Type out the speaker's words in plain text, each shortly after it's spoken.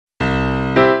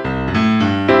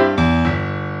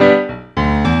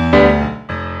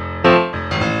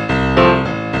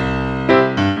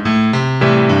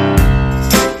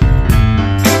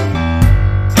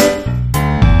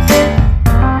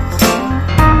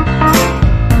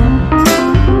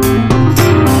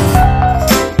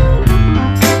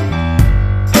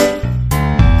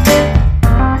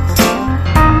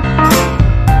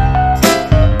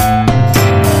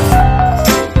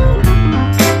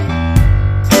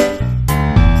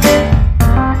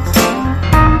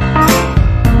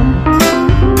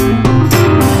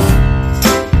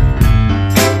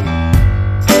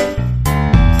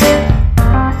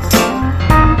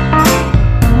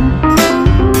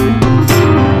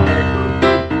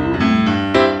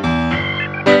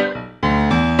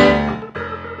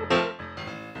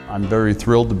very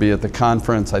thrilled to be at the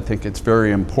conference. I think it's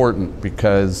very important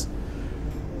because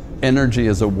energy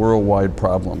is a worldwide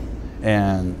problem,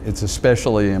 and it's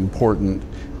especially important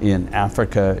in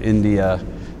Africa, India,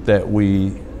 that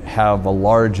we have a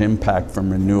large impact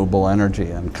from renewable energy,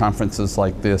 and conferences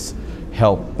like this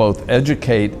help both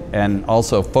educate and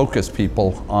also focus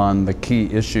people on the key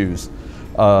issues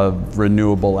of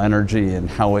renewable energy and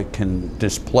how it can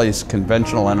displace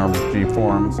conventional energy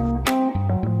forms.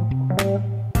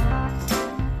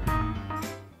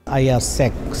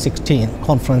 IRSEC'16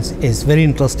 conference is very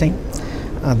interesting.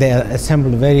 They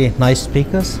assembled very nice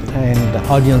speakers and the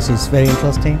audience is very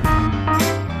interesting.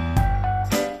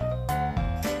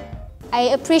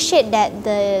 I appreciate that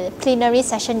the plenary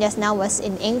session just now was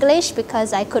in English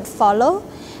because I could follow,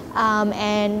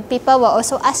 and people were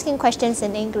also asking questions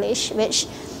in English, which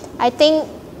I think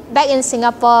back in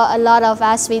Singapore, a lot of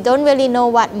us, we don't really know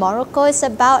what Morocco is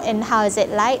about and how is it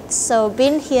like. So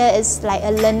being here is like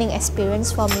a learning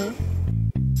experience for me.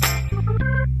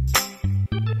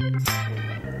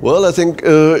 Well, I think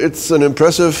it's an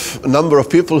impressive number of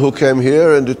people who came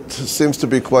here, and it seems to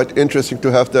be quite interesting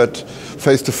to have that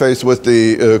face-to-face with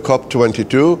the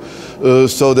COP22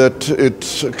 so that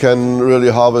it can really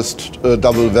harvest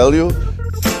double value.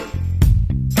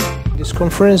 This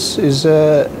conference is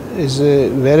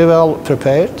very well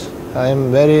prepared. I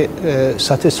am very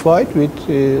satisfied with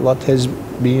what has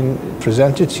been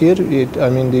presented here. I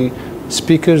mean, the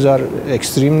speakers are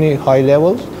extremely high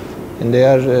level, and they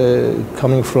are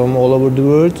coming from all over the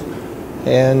world,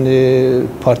 and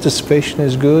participation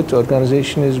is good,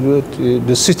 organization is good.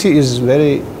 The city is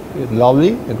very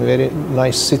lovely and very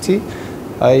nice city.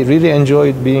 I really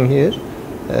enjoyed being here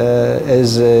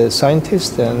as a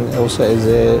scientist and also as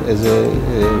a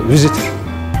visitor.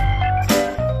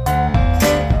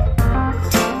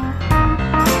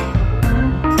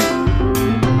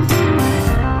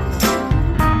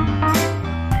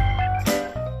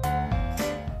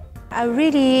 I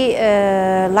really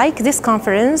like this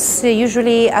conference.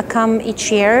 Usually I come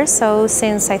each year, so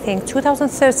since I think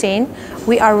 2013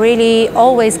 we are really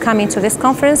always coming to this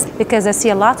conference because I see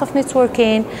a lot of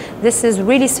networking. This is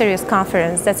really serious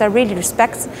conference that I really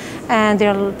respect, and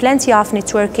there are plenty of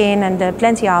networking and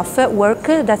plenty of work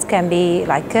that can be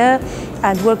like a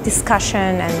work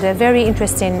discussion, and a very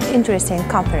interesting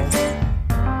conference.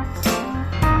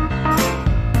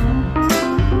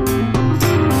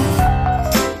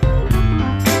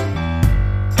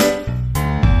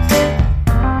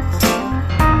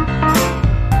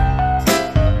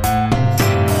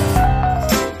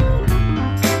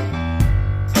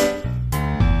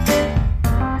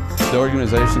 The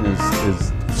organization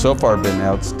has so far been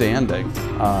outstanding.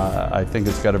 I think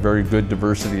it's got a very good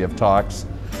diversity of talks.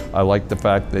 I like the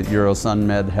fact that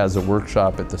EuroSunMed has a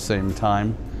workshop at the same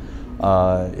time.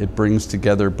 It brings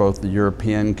together both the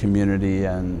European community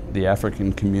and the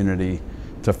African community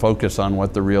to focus on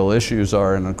what the real issues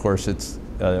are, and of course it's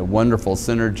a wonderful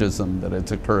synergism that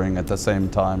it's occurring at the same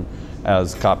time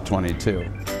as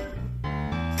COP22.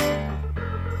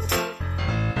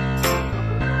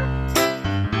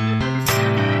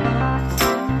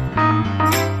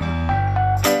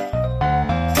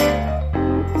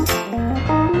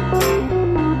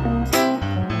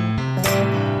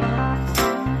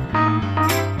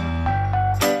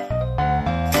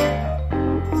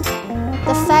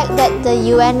 The fact that the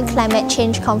UN Climate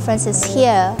Change Conference is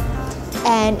here,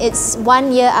 and it's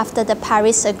 1 year after the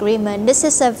Paris Agreement, this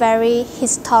is a very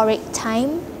historic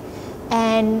time,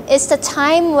 and it's the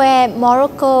time where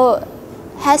Morocco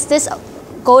has this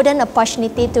golden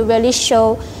opportunity to really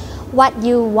show what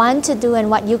you want to do and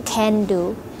what you can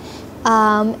do.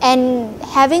 And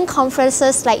having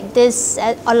conferences like this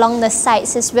along the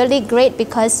sites is really great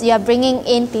because you are bringing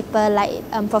in people like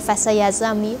Professor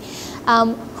Yazami,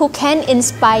 who can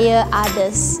inspire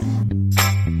others.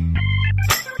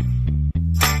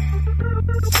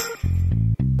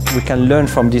 We can learn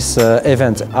from this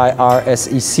event,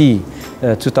 IRSEC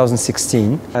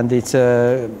 2016, and it's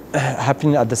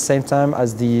happening at the same time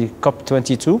as the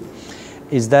COP22,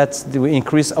 is that we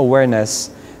increase awareness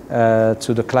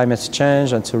to the climate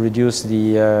change and to reduce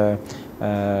the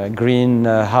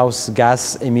greenhouse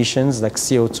gas emissions like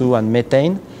CO2 and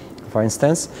methane, for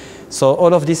instance. So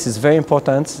all of this is very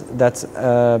important, that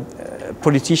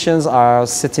politicians are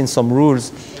setting some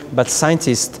rules, but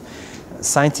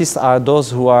scientists are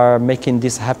those who are making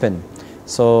this happen.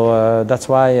 So that's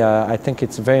why I think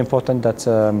it's very important that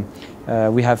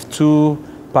we have two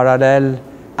parallel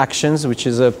actions, which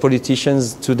is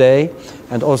politicians today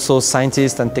and also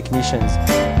scientists and technicians.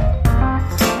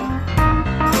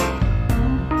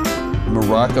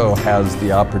 Morocco has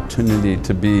the opportunity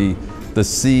to be the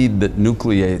seed that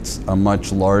nucleates a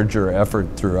much larger effort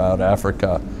throughout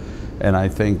Africa. And I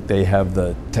think they have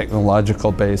the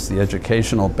technological base, the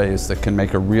educational base that can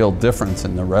make a real difference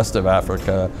in the rest of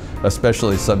Africa,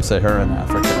 especially sub-Saharan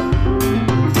Africa.